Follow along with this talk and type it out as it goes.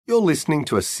You're listening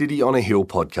to a City on a Hill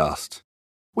podcast.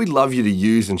 We'd love you to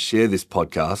use and share this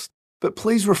podcast, but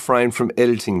please refrain from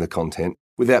editing the content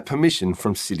without permission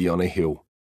from City on a Hill.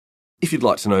 If you'd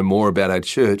like to know more about our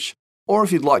church, or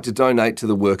if you'd like to donate to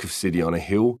the work of City on a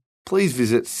Hill, please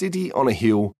visit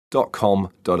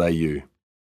cityonahill.com.au.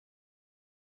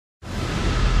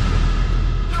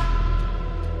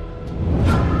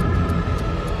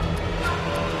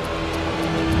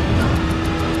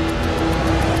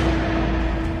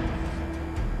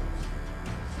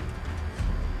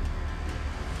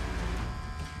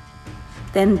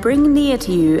 Then bring near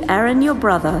to you Aaron your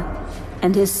brother,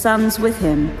 and his sons with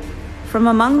him, from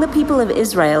among the people of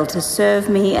Israel to serve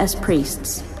me as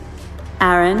priests.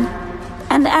 Aaron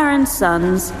and Aaron's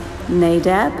sons,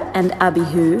 Nadab and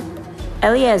Abihu,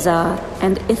 Eleazar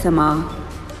and Ithamar.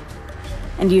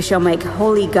 And you shall make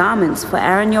holy garments for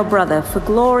Aaron your brother, for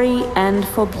glory and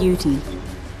for beauty.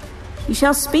 You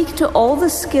shall speak to all the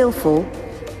skillful,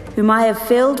 whom I have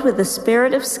filled with the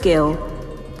spirit of skill,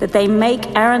 that they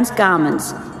make Aaron's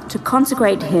garments to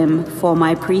consecrate him for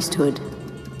my priesthood.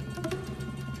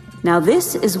 Now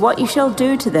this is what you shall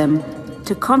do to them,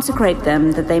 to consecrate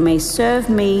them, that they may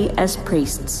serve me as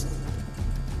priests.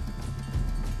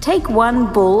 Take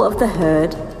 1 bull of the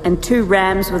herd and 2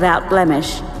 rams without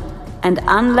blemish, and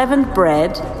unleavened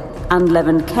bread,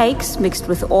 unleavened cakes mixed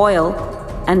with oil,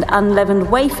 and unleavened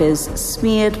wafers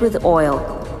smeared with oil.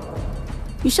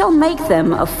 You shall make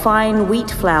them of fine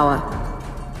wheat flour.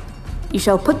 You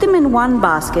shall put them in 1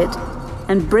 basket,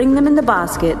 and bring them in the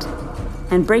basket,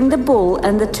 and bring the bull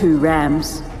and the 2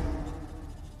 rams.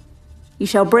 You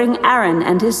shall bring Aaron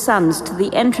and his sons to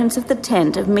the entrance of the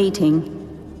tent of meeting,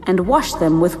 and wash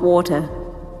them with water.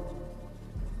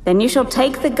 Then you shall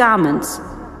take the garments,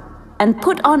 and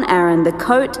put on Aaron the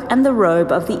coat and the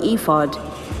robe of the ephod,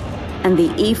 and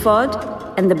the ephod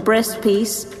and the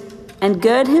breastpiece, and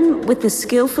gird him with the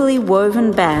skillfully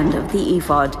woven band of the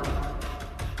ephod.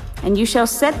 And you shall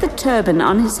set the turban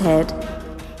on his head,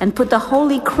 and put the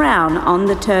holy crown on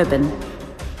the turban.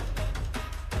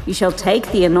 You shall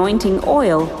take the anointing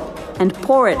oil, and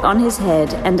pour it on his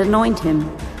head, and anoint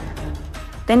him.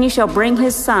 Then you shall bring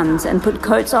his sons, and put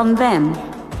coats on them.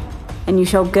 And you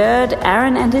shall gird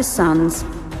Aaron and his sons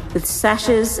with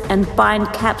sashes, and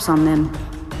bind caps on them.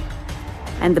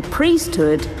 And the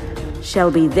priesthood shall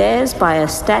be theirs by a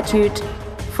statute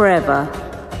forever.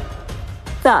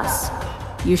 Thus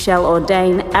you shall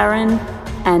ordain Aaron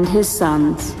and his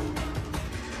sons.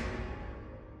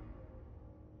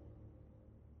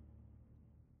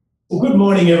 Well, good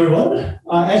morning, everyone.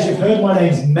 As you've heard, my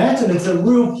name's Matt, and it's a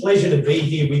real pleasure to be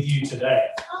here with you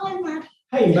today. Hi, Matt.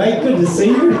 Hey, mate, good to see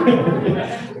you.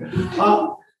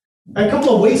 A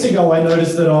couple of weeks ago, I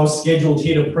noticed that I was scheduled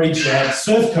here to preach at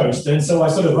Surf Coast, and so I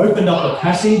sort of opened up the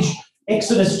passage,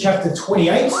 Exodus chapter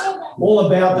 28, all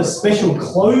about the special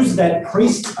clothes that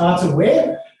priests are to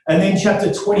wear. And then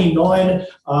chapter 29,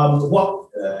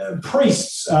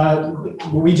 priests,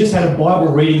 we just had a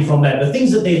Bible reading from that, the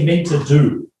things that they're meant to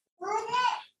do.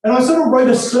 And I sort of wrote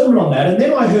a sermon on that. And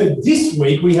then I heard this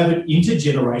week we have an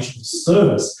intergenerational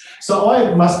service. So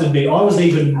I must admit, I was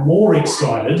even more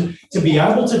excited to be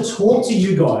able to talk to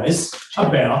you guys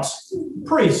about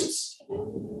priests.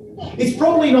 It's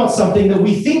probably not something that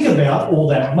we think about all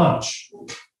that much.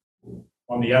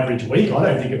 On the average week, I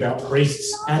don't think about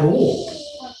priests at all.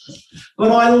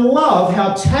 But I love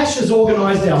how Tash has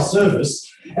organised our service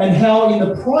and how in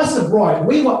the Price of Right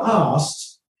we were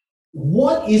asked,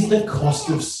 what is the cost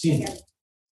of sin?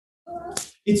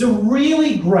 It's a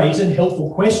really great and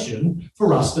helpful question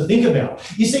for us to think about.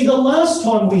 You see, the last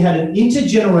time we had an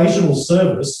intergenerational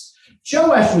service,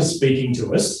 Joash was speaking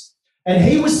to us, and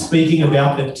he was speaking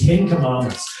about the 10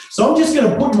 Commandments. So I'm just going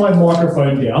to put my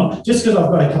microphone down, just because I've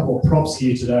got a couple of props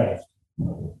here today.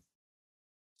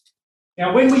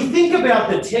 Now, when we think about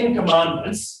the 10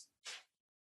 Commandments,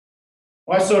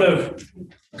 I sort of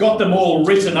got them all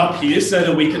written up here so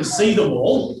that we can see them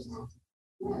all.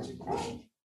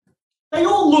 They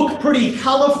all look pretty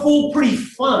colourful, pretty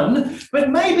fun, but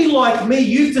maybe like me,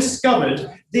 you've discovered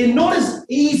they're not as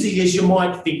easy as you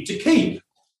might think to keep.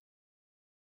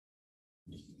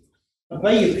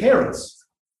 Obey your parents.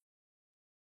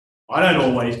 I don't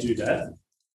always do that.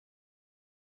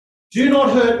 Do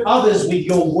not hurt others with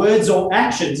your words or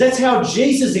actions. That's how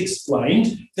Jesus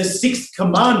explained the 6th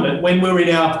commandment when we were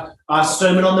in our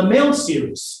Sermon on the Mount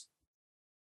series.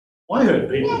 I hurt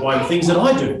people by the things that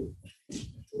I do.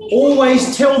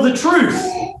 Always tell the truth.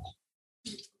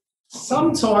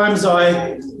 Sometimes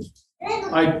I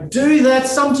do that,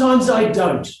 sometimes I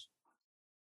don't.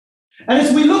 And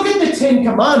as we look at the 10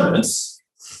 Commandments,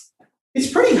 it's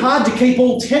pretty hard to keep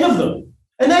all 10 of them.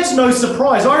 And that's no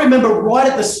surprise. I remember right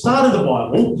at the start of the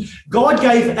Bible, God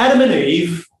gave Adam and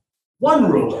Eve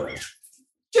one rule.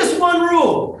 Just one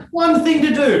rule, one thing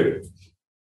to do.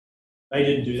 They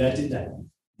didn't do that, did they?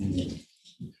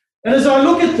 And as I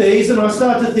look at these and I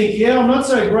start to think, I'm not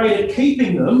so great at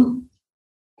keeping them,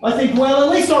 I think, well,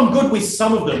 at least I'm good with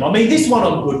some of them. I mean, this one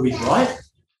I'm good with, right?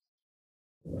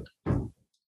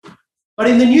 But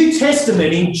in the New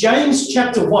Testament, in James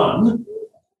chapter 1,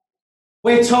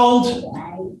 we're told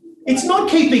it's not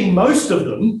keeping most of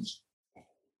them.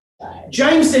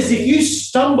 James says if you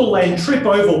stumble and trip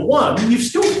over one, you've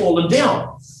still fallen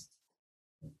down.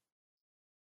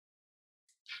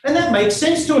 And that makes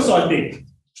sense to us, I think.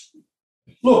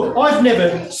 Look, I've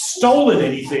never stolen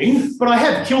anything, but I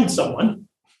have killed someone.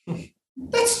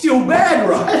 That's still bad,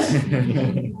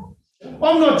 right?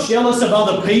 I'm not jealous of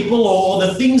other people or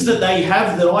the things that they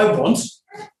have that I want,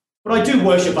 but I do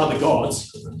worship other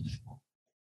gods.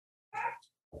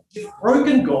 We've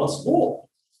broken God's law.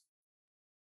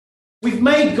 We've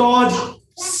made God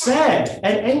sad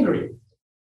and angry.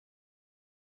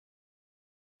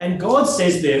 And God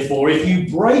says, therefore, if you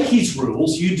break his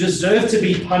rules, you deserve to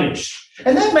be punished.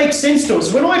 And that makes sense to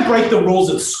us. When I break the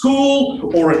rules at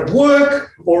school or at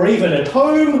work or even at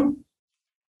home,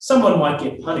 someone might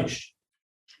get punished.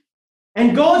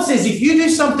 And God says, if you do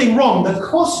something wrong, the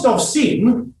cost of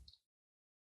sin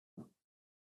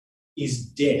is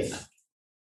death.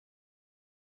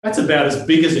 That's about as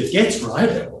big as it gets,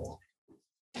 right?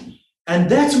 And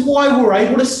that's why we're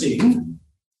able to sing,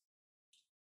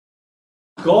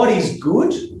 God is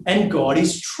good and God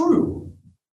is true,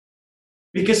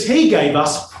 because he gave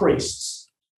us priests.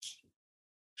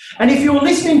 And if you were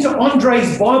listening to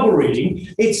Andre's Bible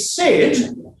reading, it said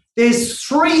there's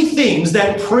 3 things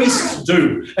that priests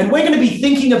do, and we're going to be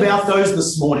thinking about those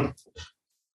this morning.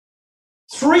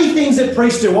 3 things that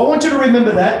priests do. I want you to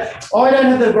remember that. I don't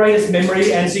have the greatest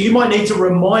memory, and so you might need to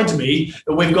remind me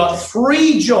that we've got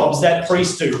 3 jobs that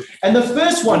priests do. And the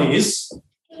first one is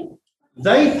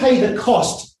they pay the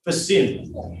cost for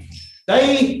sin.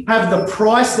 They have the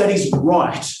price that is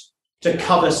right to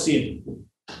cover sin.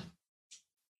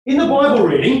 In the Bible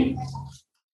reading,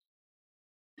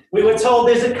 we were told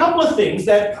there's a couple of things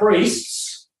that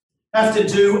priests have to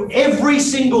do every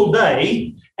single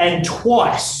day and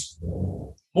twice,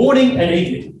 morning and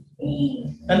evening.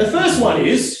 And the first one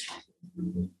is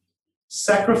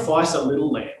sacrifice a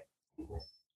little lamb.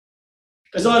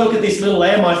 As I look at this little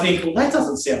lamb, I think, well, that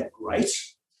doesn't sound great.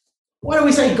 Why do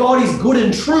we say God is good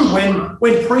and true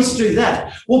when priests do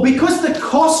that? Well, because the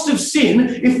cost of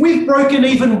sin, if we've broken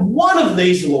even one of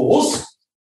these laws,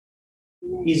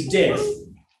 is death.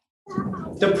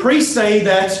 The priests say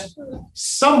that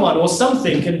someone or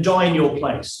something can die in your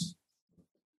place.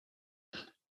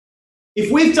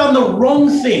 If we've done the wrong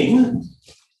thing,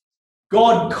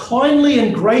 God kindly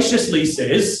and graciously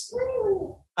says,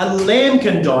 a lamb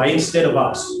can die instead of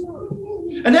us.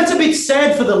 And that's a bit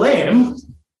sad for the lamb,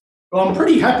 but I'm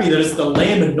pretty happy that it's the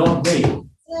lamb and not me.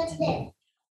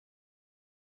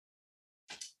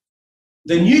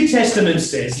 The New Testament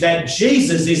says that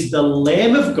Jesus is the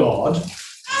Lamb of God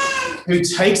who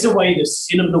takes away the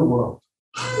sin of the world.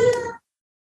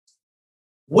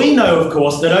 We know, of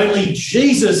course, that only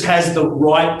Jesus has the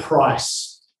right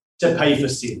price to pay for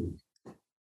sin.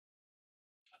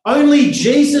 Only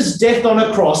Jesus' death on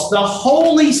a cross, the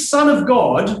Holy Son of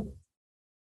God,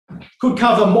 could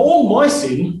cover all my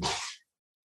sin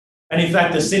and, in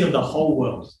fact, the sin of the whole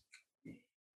world.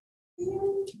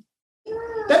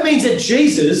 That means that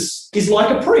Jesus is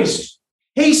like a priest.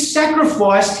 He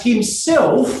sacrificed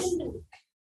himself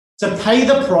to pay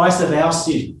the price of our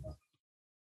sin.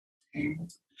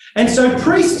 And so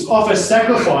priests offer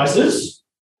sacrifices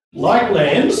like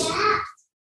lambs.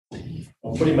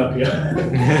 I'll put him up here.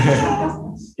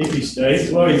 If he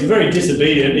stays. Well, he's very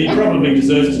disobedient. He probably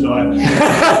deserves to die.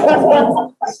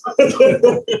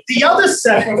 The other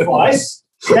sacrifice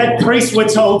that priests were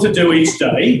told to do each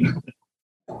day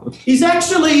is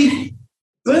actually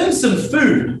burn some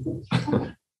food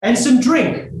and some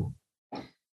drink.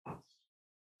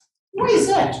 Why is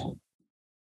that?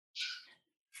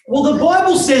 Well, the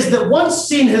Bible says that once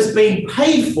sin has been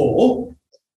paid for,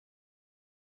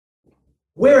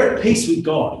 we're at peace with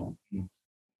God.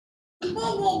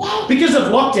 Because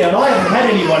of lockdown, I haven't had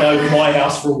anyone over my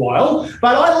house for a while,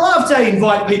 but I love to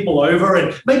invite people over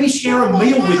and maybe share a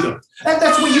meal with them.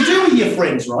 That's what you do with your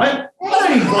friends, right? I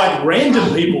don't invite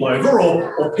random people over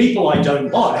or people I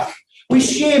don't like. We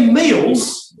share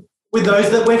meals with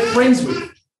those that we're friends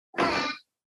with.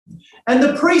 And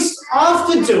the priests,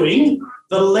 after doing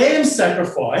the lamb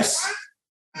sacrifice,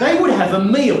 they would have a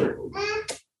meal.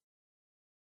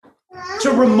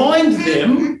 to remind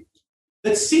them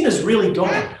that sin is really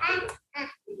gone.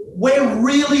 We're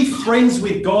really friends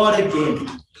with God again.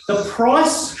 The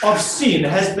price of sin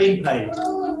has been paid.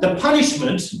 The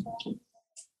punishment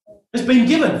has been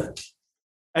given.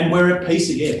 And we're at peace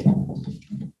again.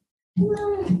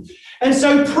 And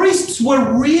so priests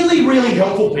were really, really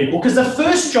helpful people, because the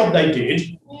first job they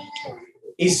did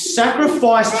is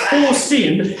sacrifice for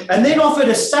sin and then offered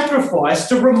a sacrifice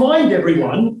to remind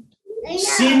everyone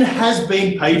sin has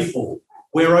been paid for.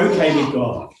 We're okay with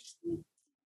God.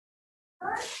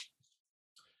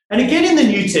 And again in the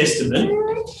New Testament,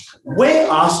 we're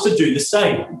asked to do the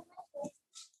same.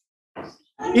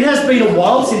 It has been a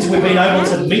while since we've been able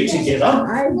to meet together.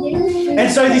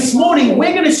 And so this morning,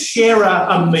 we're going to share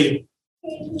a meal,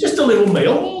 just a little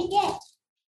meal,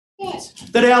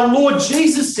 that our Lord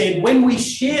Jesus said when we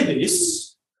share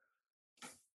this,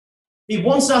 he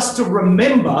wants us to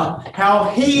remember how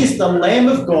he is the Lamb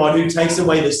of God who takes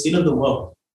away the sin of the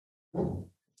world.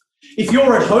 If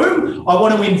you're at home, I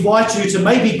want to invite you to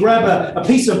maybe grab a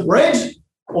piece of bread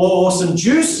or some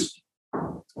juice.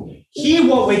 Here,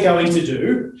 what we're going to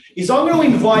do is I'm going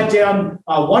to invite down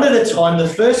one at a time the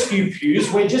first few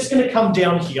pews. We're just going to come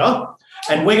down here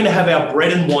and we're going to have our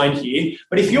bread and wine here.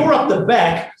 But if you're up the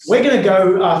back, we're going to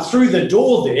go through the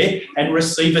door there and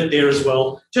receive it there as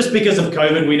well. Just because of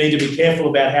COVID, we need to be careful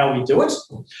about how we do it.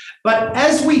 But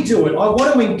as we do it, I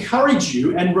want to encourage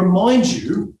you and remind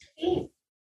you,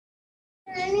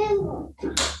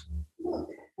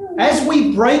 as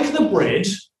we break the bread,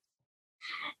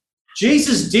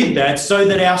 Jesus did that so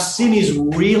that our sin is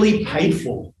really paid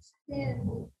for.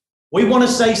 We want to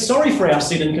say sorry for our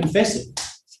sin and confess it.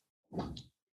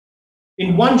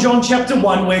 In 1 John chapter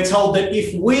 1, we're told that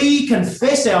if we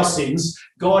confess our sins,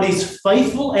 God is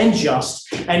faithful and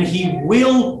just, and he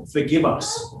will forgive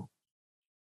us.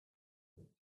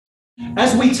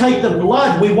 As we take the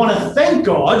blood, we want to thank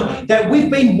God that we've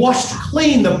been washed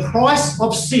clean. The price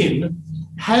of sin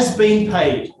has been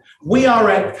paid. We are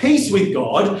at peace with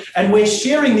God, and we're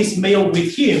sharing this meal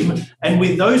with him and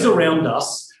with those around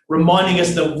us, reminding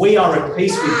us that we are at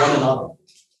peace with one another.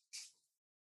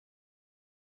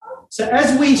 So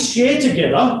as we share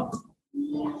together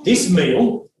this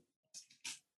meal,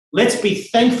 let's be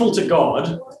thankful to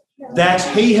God that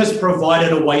he has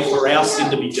provided a way for our sin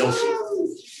to be dealt with.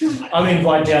 I'm going to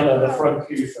invite down the front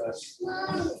pew first.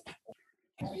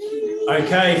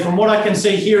 Okay, from what I can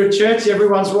see here at church,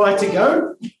 everyone's right to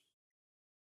go.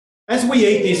 As we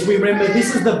eat this, we remember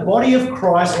this is the body of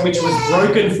Christ which was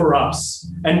broken for us,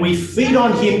 and we feed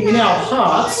on him in our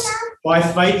hearts by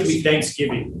faith with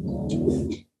thanksgiving.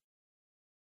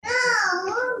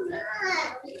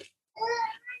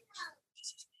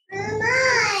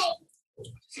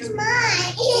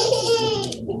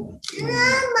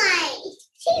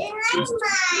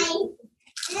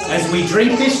 As we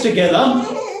drink this together,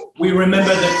 we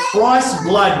remember that Christ's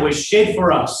blood was shed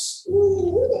for us,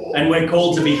 and we're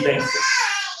called to be thankful.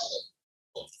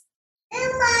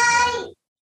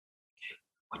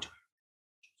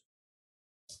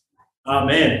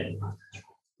 Amen.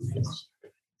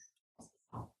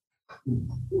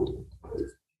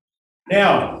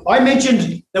 Now, I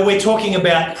mentioned that we're talking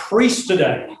about priests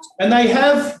today, and they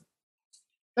have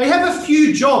a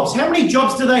few jobs. How many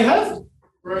jobs do they have?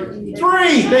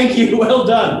 Three. Thank you. Well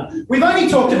done. We've only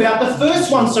talked about the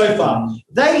first one so far.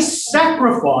 They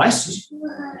sacrificed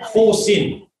for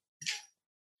sin.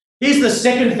 Here's the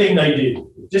second thing they did,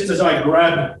 just as I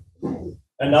grab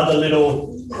another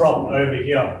little prop over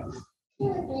here.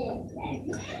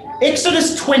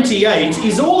 Exodus 28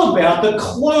 is all about the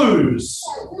clothes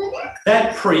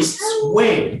that priests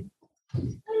wear.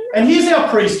 And here's our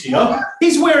priest here.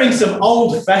 He's wearing some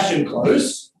old-fashioned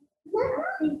clothes.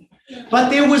 But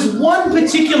there was one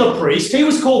particular priest, he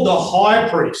was called the high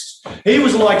priest. He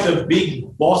was like the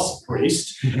big boss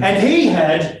priest, and he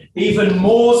had even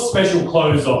more special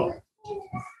clothes on.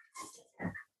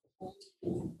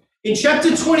 In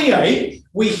chapter 28,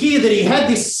 we hear that he had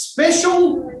this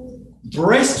special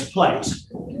breastplate,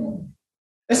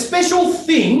 a special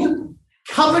thing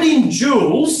covered in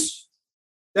jewels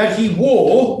that he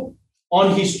wore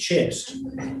on his chest.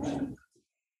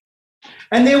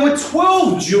 And there were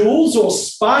 12 jewels or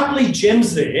sparkly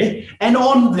gems there, and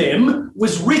on them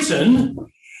was written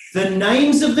the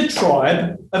names of the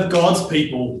tribe of God's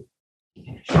people.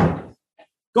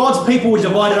 God's people were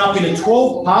divided up into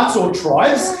 12 parts or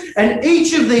tribes, and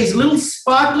each of these little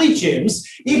sparkly gems,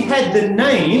 it had the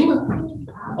name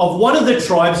of one of the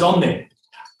tribes on there.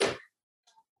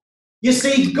 You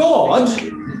see, God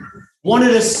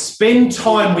wanted to spend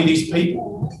time with his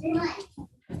people.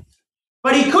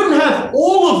 But he couldn't have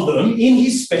all of them in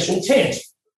his special tent.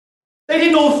 They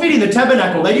didn't all fit in the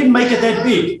tabernacle. They didn't make it that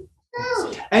big.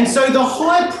 And so the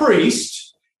high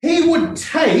priest, he would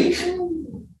take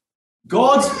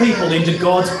God's people into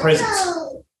God's presence.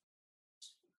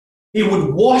 He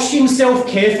would wash himself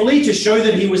carefully to show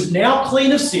that he was now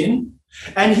clean of sin,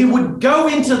 and he would go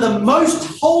into the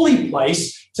most holy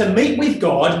place to meet with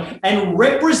God and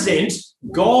represent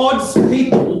God's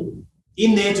people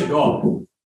in there to God.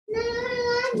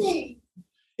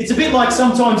 It's a bit like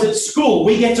sometimes at school,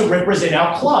 we get to represent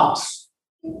our class.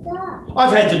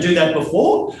 I've had to do that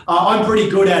before. I'm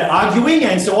pretty good at arguing,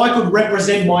 and so I could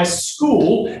represent my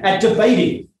school at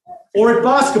debating or at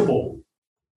basketball.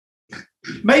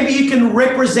 Maybe you can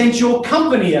represent your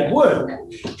company at work.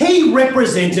 He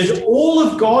represented all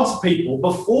of God's people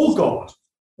before God.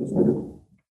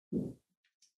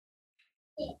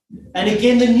 And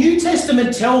again, the New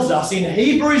Testament tells us in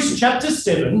Hebrews chapter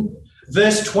 7,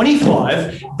 verse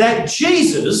 25, that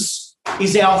Jesus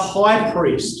is our high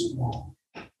priest.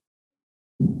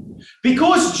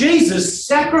 Because Jesus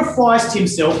sacrificed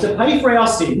himself to pay for our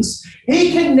sins,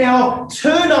 he can now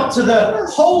turn up to the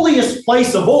holiest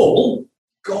place of all,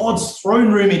 God's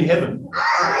throne room in heaven.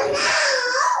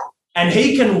 And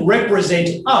he can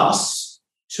represent us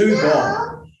to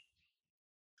God.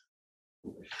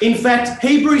 In fact,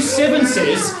 Hebrews 7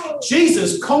 says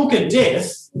Jesus conquered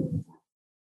death,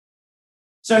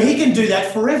 so he can do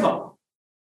that forever.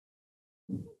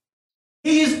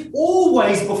 He is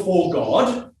always before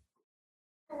God,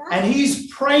 and he is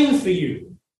praying for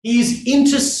you. He is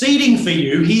interceding for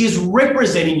you. He is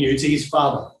representing you to his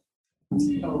Father.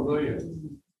 Hallelujah.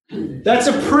 That's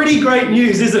a pretty great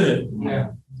news, isn't it?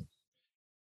 Yeah.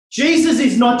 Jesus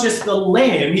is not just the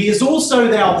Lamb, he is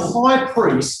also our high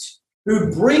priest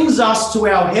who brings us to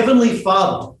our heavenly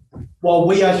Father while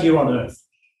we are here on earth.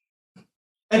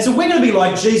 And so we're going to be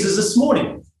like Jesus this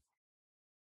morning.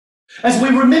 As we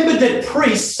remembered that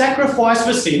priests sacrifice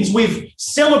for sins, we've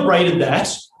celebrated that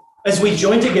as we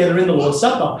join together in the Lord's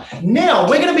Supper. Now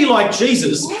we're going to be like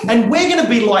Jesus, and we're going to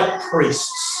be like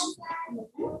priests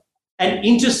and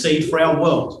intercede for our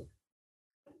world.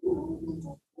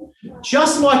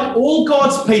 Just like all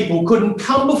God's people couldn't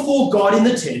come before God in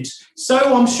the tent, so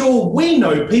I'm sure we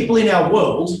know people in our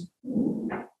world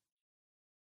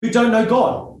who don't know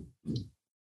God,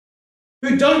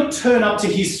 who don't turn up to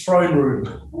his throne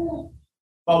room,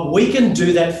 but we can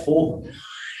do that for them.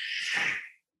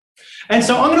 And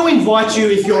so I'm going to invite you,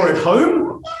 if you're at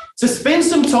home, to spend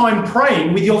some time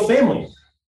praying with your family.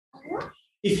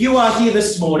 If you are here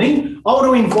this morning, I want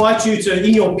to invite you to,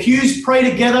 in your pews, pray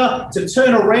together, to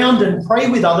turn around and pray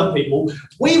with other people.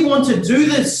 We want to do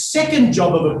the second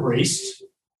job of a priest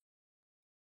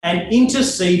and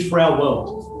intercede for our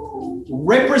world,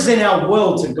 represent our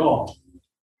world to God.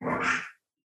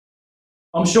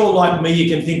 I'm sure, like me, you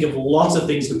can think of lots of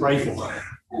things to pray for.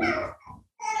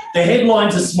 The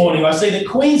headlines this morning, I see that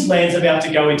Queensland's about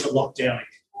to go into lockdown.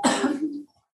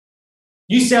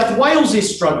 New South Wales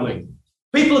is struggling.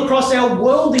 People across our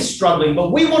world is struggling,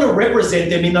 but we want to represent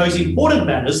them in those important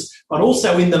matters, but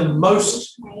also in the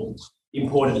most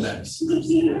important matters.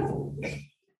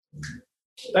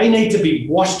 They need to be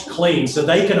washed clean so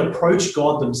they can approach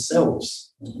God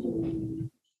themselves.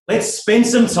 Let's spend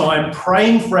some time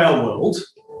praying for our world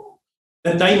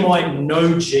that they might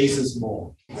know Jesus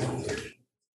more.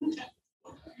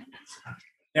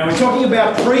 Now, we're talking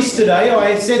about priests today.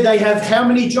 I said they have how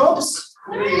many jobs?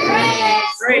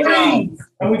 Three.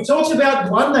 And we've talked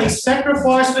about one, they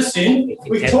sacrifice for sin.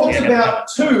 We've talked about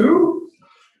two,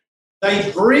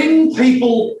 they bring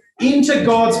people into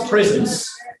God's presence.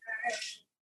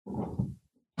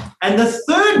 And the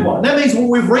third one, that means when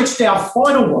we've reached our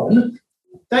final one,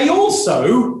 they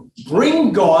also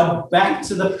bring God back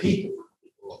to the people.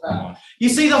 You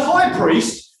see, the high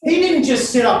priest, he didn't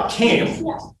just set up camp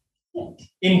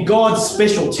in God's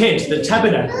special tent, the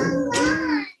tabernacle.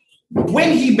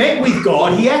 When he met with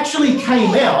God, he actually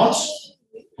came out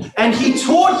and he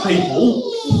taught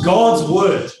people God's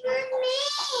word.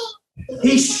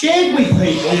 He shared with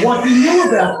people what he knew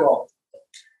about God.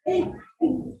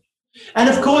 And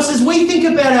of course, as we think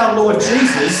about our Lord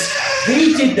Jesus,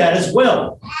 he did that as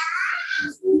well.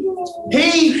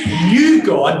 He knew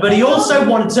God, but he also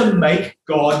wanted to make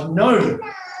God known.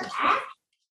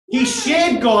 He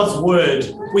shared God's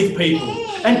word with people.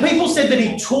 And people said that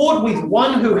he taught with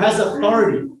one who has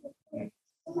authority.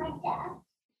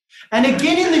 And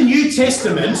again in the New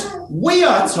Testament, we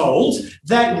are told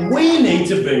that we need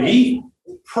to be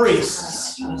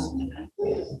priests.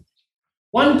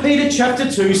 1 Peter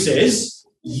chapter 2 says,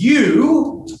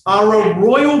 you are a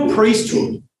royal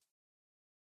priesthood,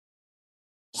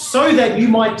 so that you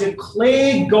might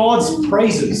declare God's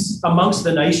praises amongst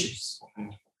the nations.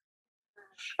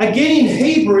 Again, in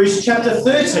Hebrews chapter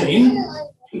 13,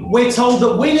 we're told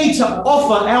that we need to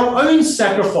offer our own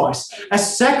sacrifice, a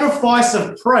sacrifice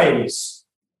of praise.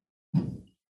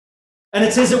 And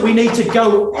it says that we need to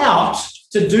go out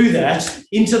to do that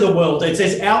into the world. It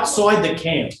says outside the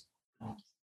camp.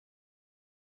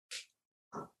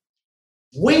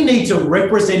 We need to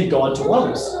represent God to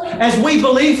others. As we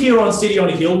believe here on City on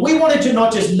a Hill, we wanted to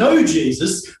not just know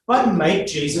Jesus, but make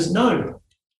Jesus known.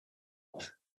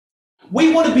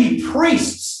 We want to be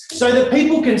priests so that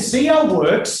people can see our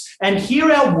works and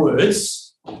hear our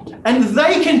words, and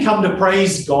they can come to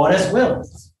praise God as well.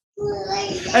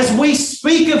 As we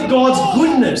speak of God's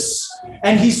goodness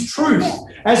and his truth,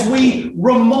 as we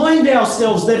remind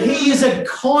ourselves that he is a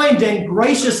kind and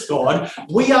gracious God,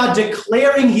 we are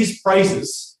declaring his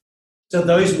praises to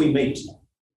those we meet.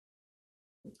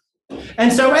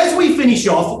 And so as we finish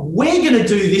off, we're going to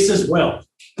do this as well.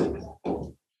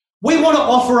 We want to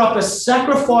offer up a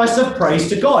sacrifice of praise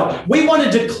to God. We want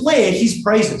to declare his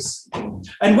praises.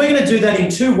 And we're going to do that in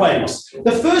two ways.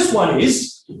 The first one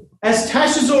is, as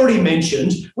Tash has already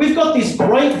mentioned, we've got this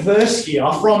great verse here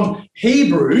from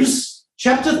Hebrews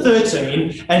chapter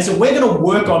 13, and so we're going to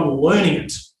work on learning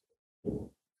it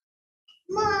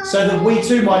so that we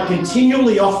too might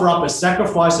continually offer up a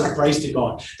sacrifice of praise to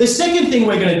God. The second thing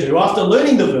we're going to do after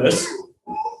learning the verse,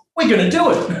 we're going to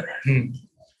do it.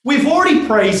 We've already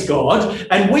praised God,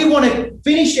 and we want to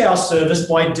finish our service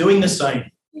by doing the same.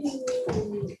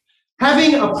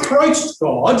 Having approached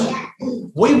God,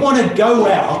 we want to go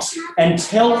out and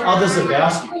tell others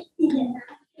about him.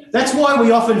 That's why we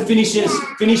often finish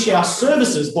our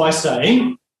services by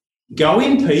saying, go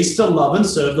in peace to love and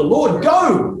serve the Lord.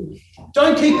 Go.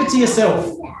 Don't keep it to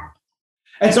yourself.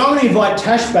 And so I'm going to invite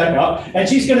Tash back up, and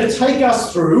she's going to take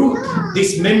us through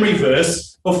this memory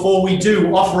verse before we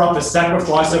do offer up a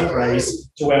sacrifice of praise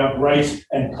to our great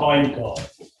and kind God.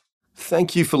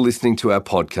 Thank you for listening to our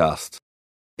podcast.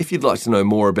 If you'd like to know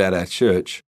more about our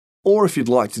church, or if you'd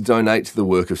like to donate to the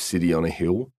work of City on a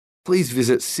Hill, please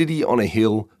visit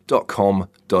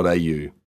cityonahill.com.au.